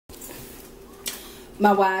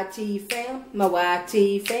My YT fam, my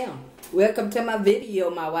YT fam. Welcome to my video,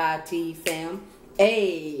 my YT fam.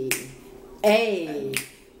 Hey, hey,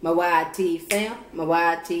 my YT fam, my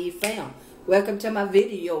YT fam. Welcome to my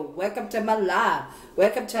video, welcome to my live,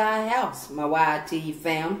 welcome to our house, my YT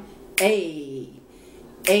fam. Hey,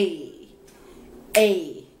 hey,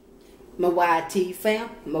 hey, my YT fam,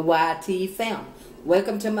 my YT fam.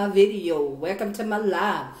 Welcome to my video, welcome to my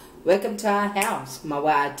live, welcome to our house, my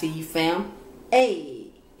YT fam. Hey,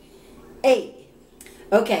 hey.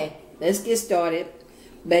 Okay, let's get started.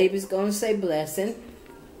 Baby's gonna say blessing,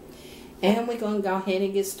 and we're gonna go ahead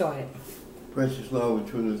and get started. Precious Lord, we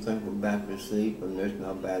truly thankful back to sleep and nursing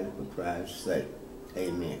our body for Christ's sake.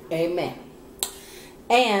 Amen. Amen.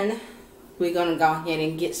 And we're gonna go ahead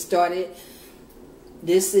and get started.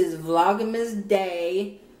 This is Vlogmas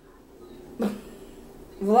Day.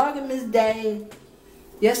 Vlogmas Day.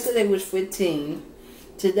 Yesterday was 15.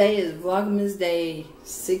 Today is Vlogmas Day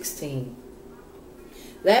 16.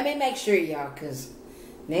 Let me make sure, y'all, because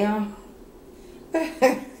now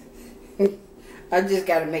I just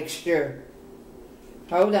got to make sure.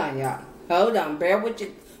 Hold on, y'all. Hold on. Bear with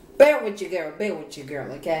your girl. Bear with your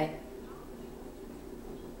girl, okay?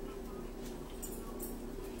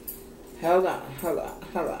 Hold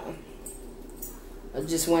on. I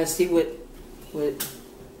just want to see what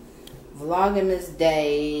Vlogmas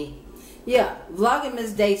Day. Yeah,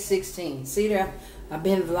 Vlogmas Day 16. See there? I've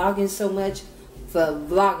been vlogging so much for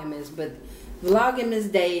Vlogmas, but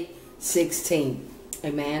Vlogmas Day 16.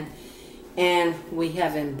 Amen. And we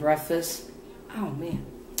having breakfast. Oh, man.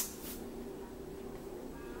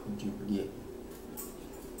 What'd you forget?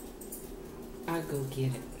 I'll go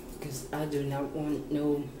get it, because I do not want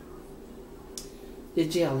the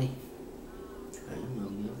jelly. I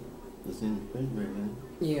don't know. It's in the refrigerator, man.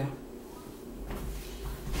 Yeah.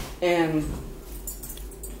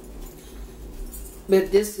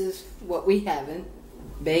 But this is what we having: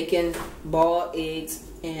 bacon, boiled eggs,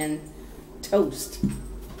 and toast.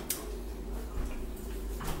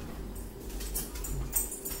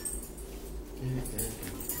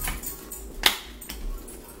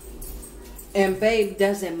 And babe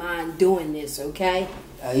doesn't mind doing this, okay?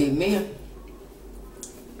 Amen.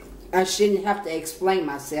 I shouldn't have to explain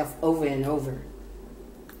myself over and over.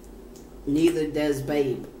 Neither does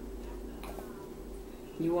babe.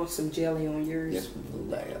 You want some jelly on yours? Yes, we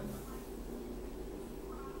will have.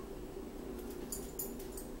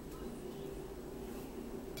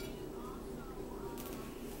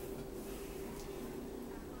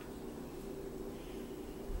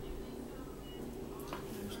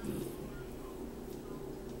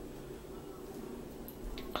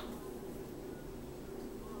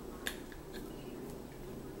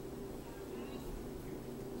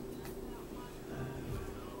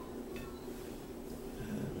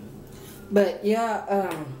 But yeah,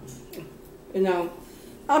 you know,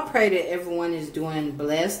 I pray that everyone is doing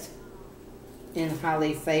blessed and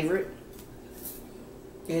highly favored.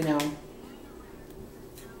 You know.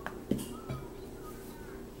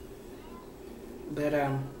 But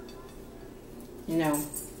you know,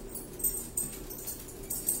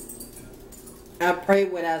 I pray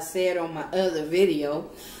what I said on my other video.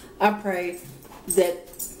 I pray that,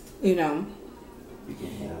 you know,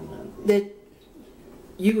 that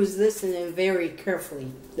you was listening very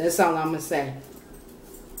carefully. That's all I'm going to say.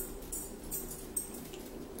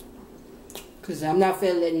 Because I'm not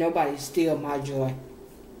going to let nobody steal my joy.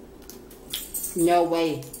 No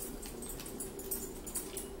way.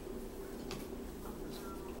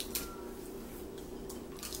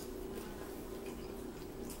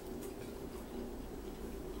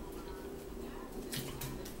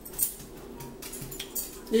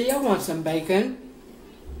 Do y'all want some bacon?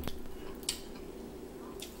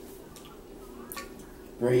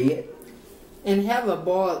 Bread. And have a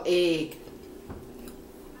boiled egg.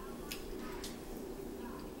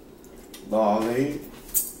 Boiled egg.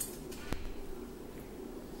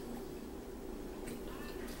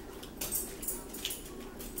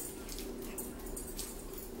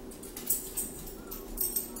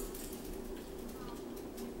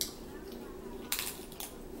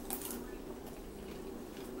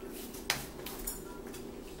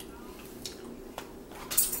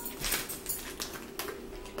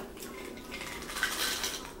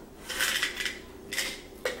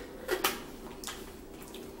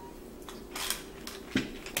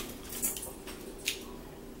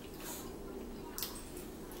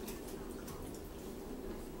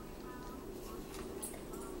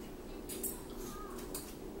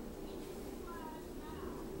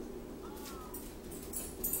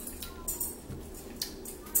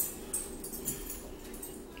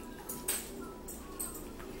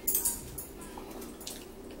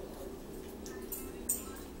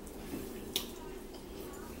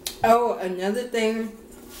 Oh, another thing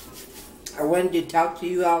I wanted to talk to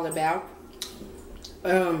you all about.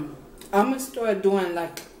 I'm gonna start doing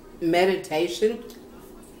like meditation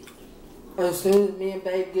as soon as me and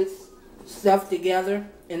babe gets stuff together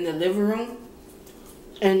in the living room.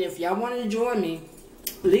 And if y'all want to join me,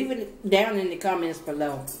 leave it down in the comments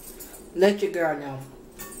below. Let your girl know.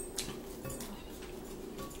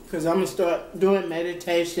 Because I'm going to start doing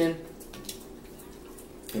meditation.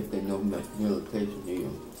 If they know much meditation, do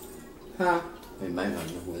you? Huh? They might not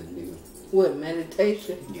know what it is. What,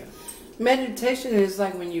 meditation? Yeah. Meditation is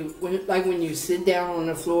like when you sit down on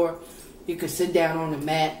the floor, you can sit down on the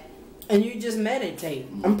mat, and you just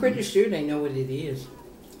meditate. Mm-hmm. I'm pretty sure they know what it is.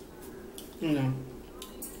 You know.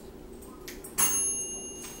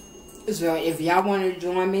 So if y'all want to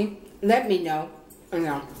join me, let me know. You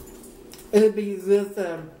know, it'll be with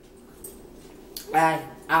our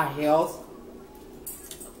health.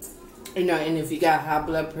 You know, and if you got high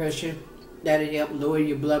blood pressure, that'll help lower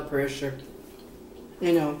your blood pressure.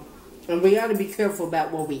 You know, and we got to be careful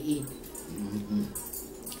about what we eat. Mm-hmm.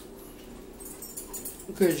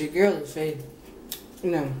 Because your girl is for,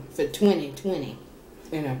 you know, for 2020.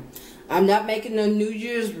 You know, I'm not making no New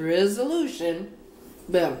Year's resolution,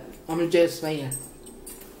 but I'm just saying.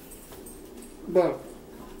 But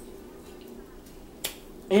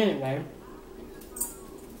anyway,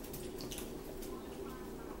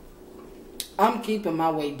 I'm keeping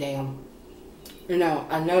my weight down. You know,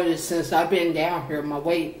 I noticed since I've been down here, my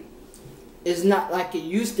weight is not like it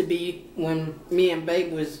used to be when me and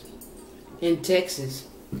Babe was in Texas.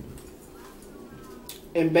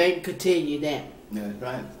 And Babe could tell you that. That's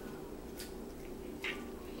right.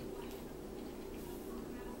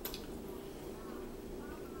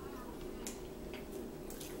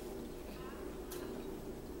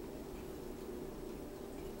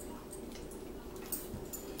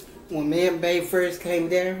 When me and Babe first came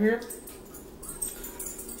down here,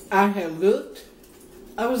 I had looked.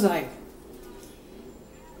 I was like,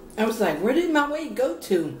 where did my weight go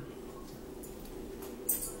to?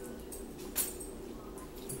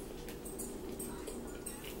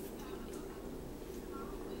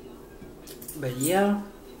 But yeah.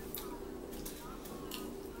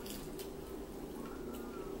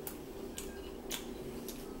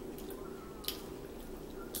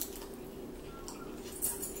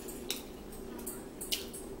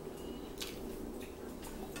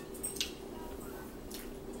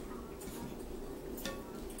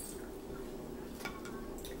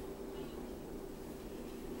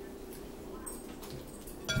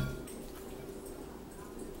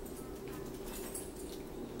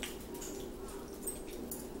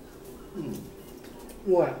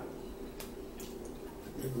 What?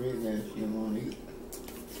 It's really that she won't eat.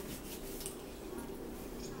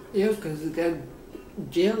 Yeah, because it got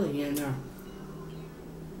jelly in there.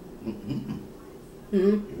 Mm-hmm.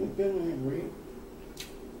 Hmm?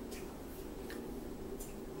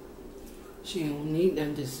 She don't need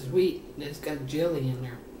nothing sweet that's got jelly in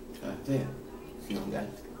there. That's it. She don't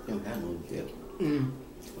have no jelly. Mm.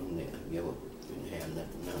 From there, you didn't have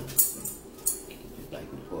nothing on it. Just like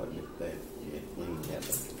the part of the back, yeah, clean that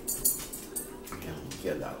up.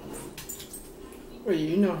 Jelly out of it. Well,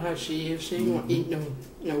 you know how she is. She ain't gonna eat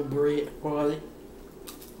no bread, hardly.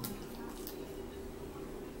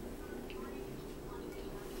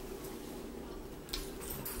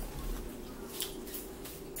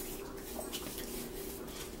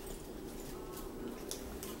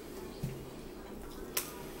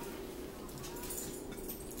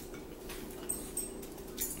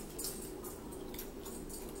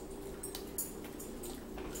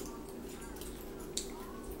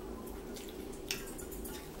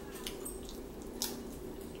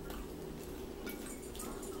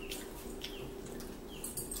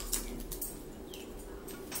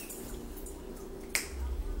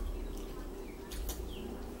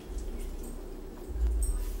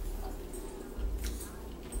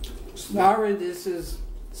 Sorry, this is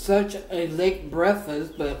such a late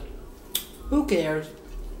breakfast, but who cares?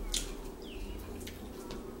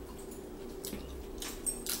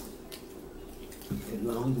 As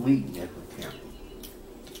long as we eat, that's what counts.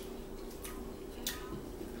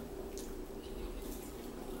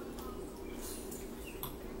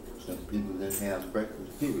 Some people didn't have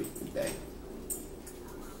breakfast period today.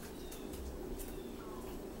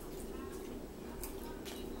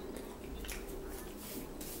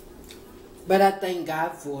 But I thank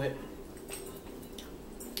God for it.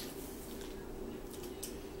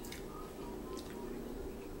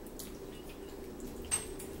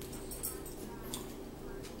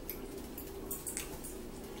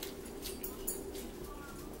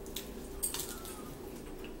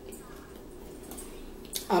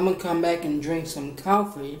 I'm gonna come back and drink some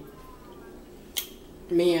coffee.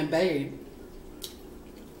 Me and Babe.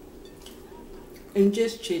 And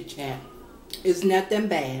just chit chat. It's nothing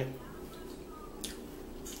bad.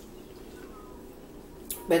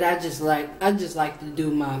 But I just like to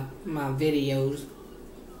do my videos.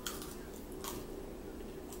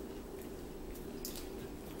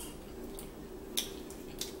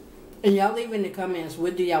 And y'all leave in the comments,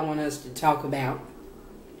 what do y'all want us to talk about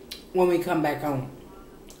when we come back home?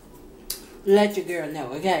 Let your girl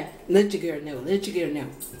know, okay? Let your girl know. Let your girl know.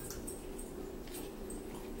 Let your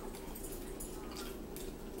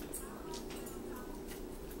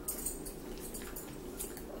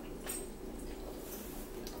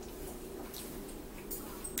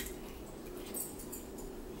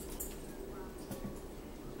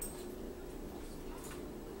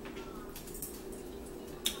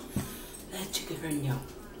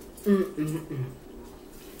girl know.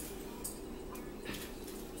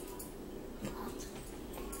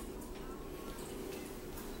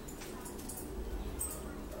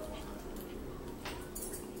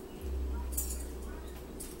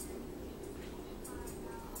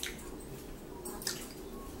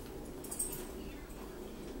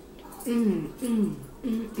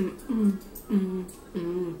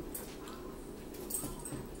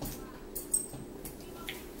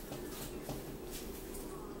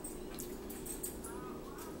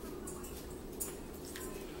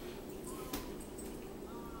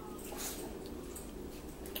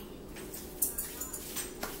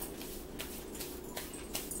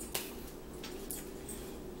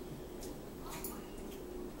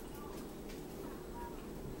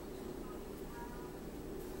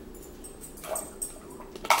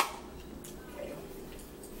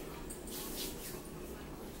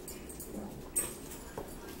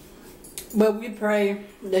 But we pray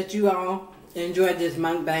that you all enjoyed this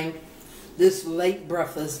mukbang, this late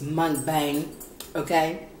breakfast mukbang,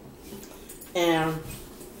 okay? And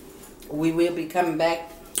we will be coming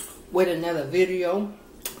back with another video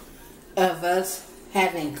of us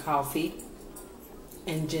having coffee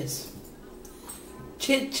and just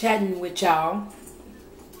chit-chatting with y'all.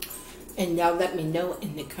 And y'all let me know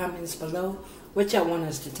in the comments below what y'all want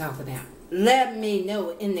us to talk about. Let me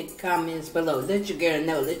know in the comments below. Let your girl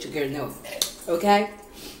know. Let your girl know. Okay?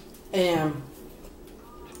 And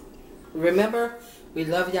remember, we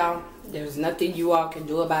love y'all. There's nothing you all can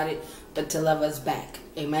do about it but to love us back.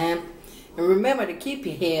 Amen? And remember to keep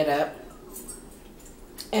your head up.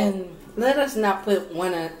 And let us not put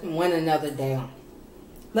one another down.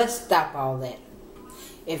 Let's stop all that.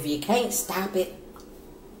 If you can't stop it,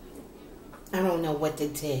 I don't know what to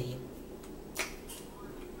tell you.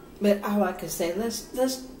 But all I can say, let's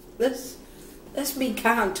be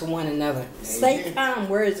kind to one another. Say kind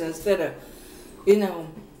words instead of,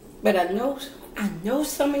 But I know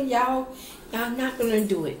some of y'all not gonna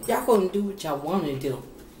do it. Y'all gonna do what y'all want to do.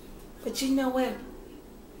 But you know what?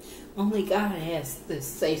 Only God has to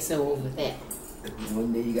say so over that.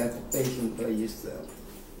 One day you got the patience for yourself.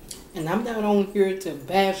 And I'm not on here to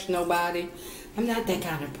bash nobody. I'm not that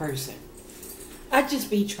kind of person. I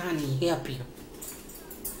just be trying to help you.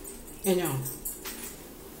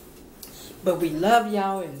 But we love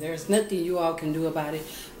y'all, and there's nothing you all can do about it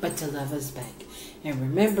but to love us back. And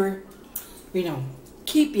remember,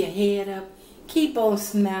 keep your head up, keep on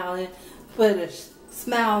smiling, put a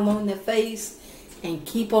smile on the face, and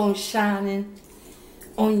keep on shining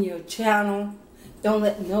on your channel. Don't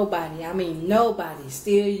let nobody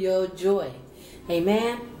steal your joy.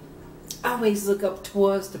 Amen? Always look up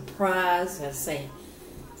towards the prize and say,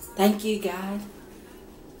 thank you, God,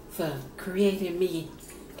 for creating me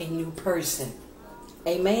a new person.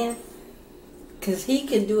 Amen? Because He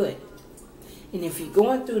can do it. And if you're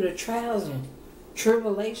going through the trials and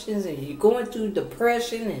tribulations and you're going through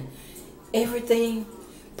depression and everything,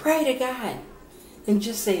 pray to God. And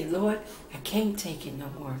just say, Lord, I can't take it no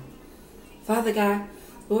more. Father God,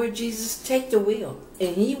 Lord Jesus, take the wheel.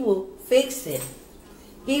 And He will fix it.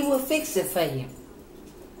 He will fix it for you.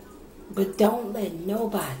 But don't let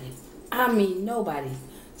nobody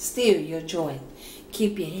steal your joy.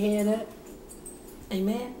 Keep your head up.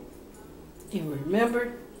 Amen. And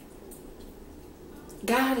remember,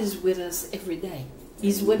 God is with us every day.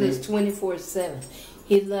 He's with us 24/7.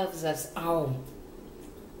 He loves us all.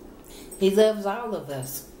 He loves all of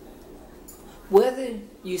us. Whether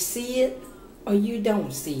you see it or you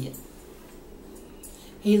don't see it.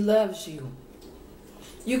 He loves you.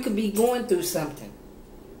 You could be going through something.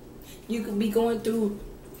 You could be going through,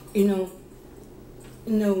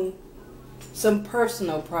 some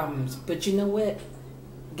personal problems. But you know what?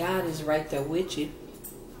 God is right there with you.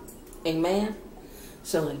 Amen?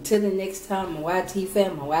 So until the next time, my YT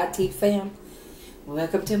fam,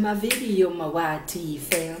 welcome to my video, my YT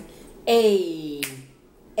fam. Hey,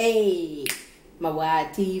 my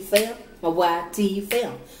YT fam, my YT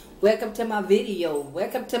fam. Welcome to my video,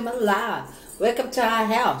 welcome to my live, welcome to our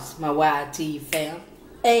house, my YT fam.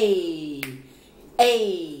 Hey,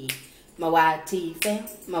 my YT fam,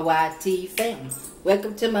 my YT fam.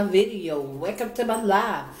 Welcome to my video, welcome to my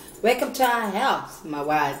live, welcome to our house, my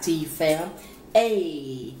YT fam.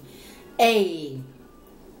 Hey,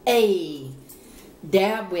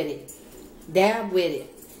 dab with it, dab with it,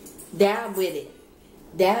 dab with it,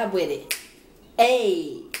 dab with it.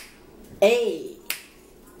 Hey,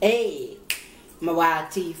 my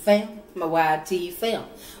YT fam, my YT fam.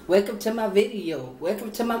 Welcome to my video, welcome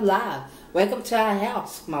to my live, welcome to our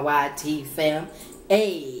house, my YT fam.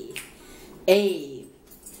 Hey,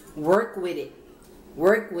 work with it,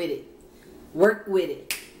 work with it, work with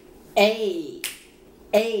it. Hey,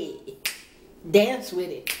 dance with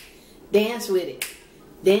it, dance with it,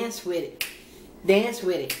 dance with it, dance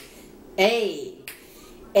with it. Hey,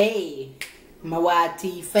 my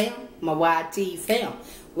YT fam, my YT fam.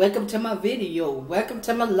 Welcome to my video, welcome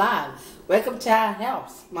to my live, welcome to our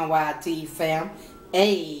house, my YT fam.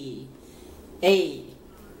 Hey,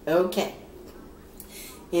 okay.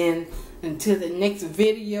 And until the next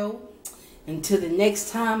video, until the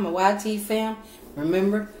next time, my YT fam,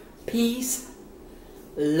 remember, peace,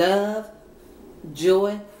 love,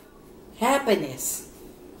 joy, happiness.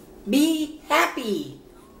 Be happy.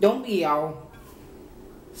 Don't be all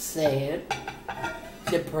sad,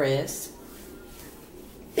 depressed.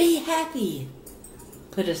 Be happy.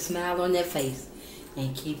 Put a smile on their face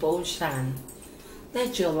and keep on shining.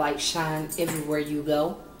 Let your light shine everywhere you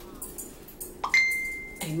go.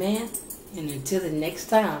 Amen. And until the next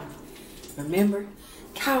time, remember,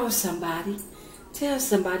 call somebody. Tell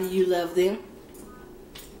somebody you love them.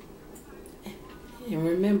 And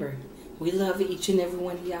remember, we love each and every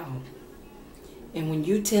one of y'all. And when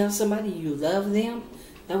you tell somebody you love them,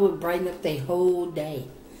 that will brighten up their whole day.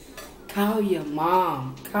 Call your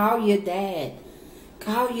mom. Call your dad.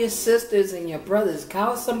 Call your sisters and your brothers.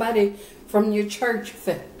 Call somebody from your church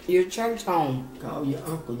home. Call your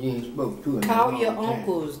uncle you ain't spoke to in Call a long your time.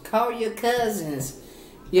 uncles. Call your cousins.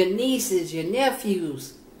 Your nieces. Your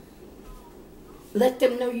nephews. Let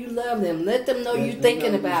them know you love them. Let them know you're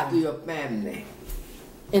thinking about them. Still family.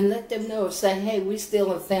 And let them know, say, hey, we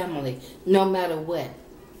still a family, no matter what.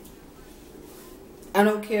 I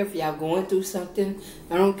don't care if y'all going through something.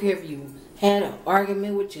 I don't care if you had an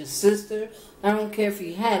argument with your sister. I don't care if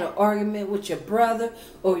you had an argument with your brother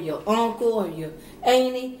or your uncle or your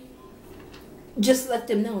auntie. Just let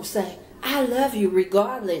them know, say, I love you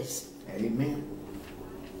regardless. Amen.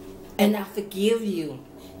 And I forgive you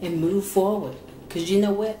and move forward. Because you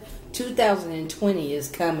know what? 2020 is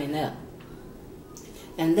coming up.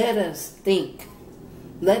 And let us think.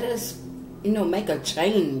 Let us, make a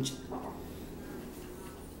change.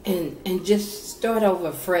 And just start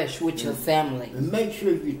over fresh with your family. And make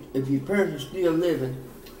sure if your parents are still living,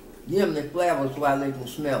 give them the flowers while they can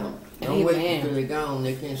smell them. Don't wait until they're gone,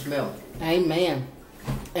 they can't smell them. Amen.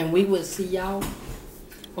 And we will see y'all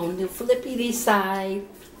on the flippity side.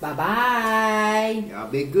 Bye-bye. Y'all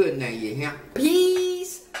be good now, you hear?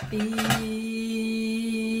 Peace. Peace.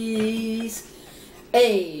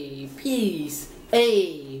 Hey, peace.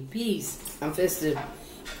 Hey, peace. I'm just to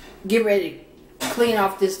get ready to clean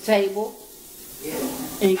off this table. Yeah.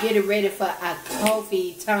 And get it ready for our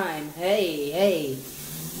coffee time. Hey.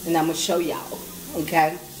 And I'm going to show y'all.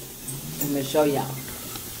 Okay? I'm going to show y'all.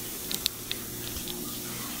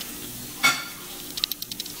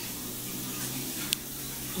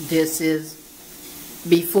 This is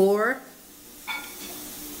before.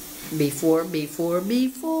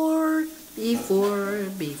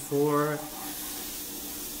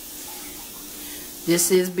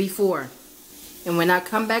 This is before. And when I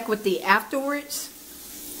come back with the afterwards,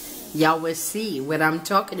 y'all will see what I'm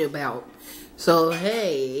talking about. So,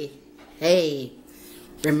 hey,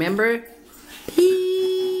 remember,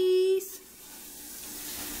 peace.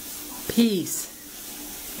 Peace.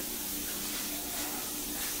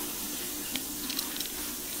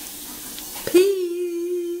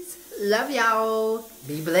 Peace. Love y'all.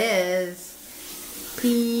 Be blessed.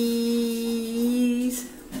 Peace.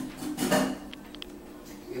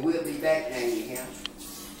 We'll be back now, you hear?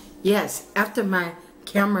 Yes, after my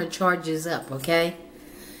camera charges up, okay?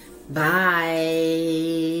 Bye.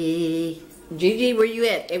 Gigi, where you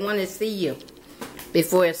at? They want to see you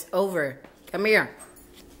before it's over. Come here.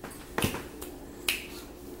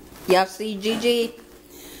 Y'all see Gigi?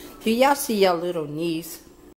 Do y'all see your little niece?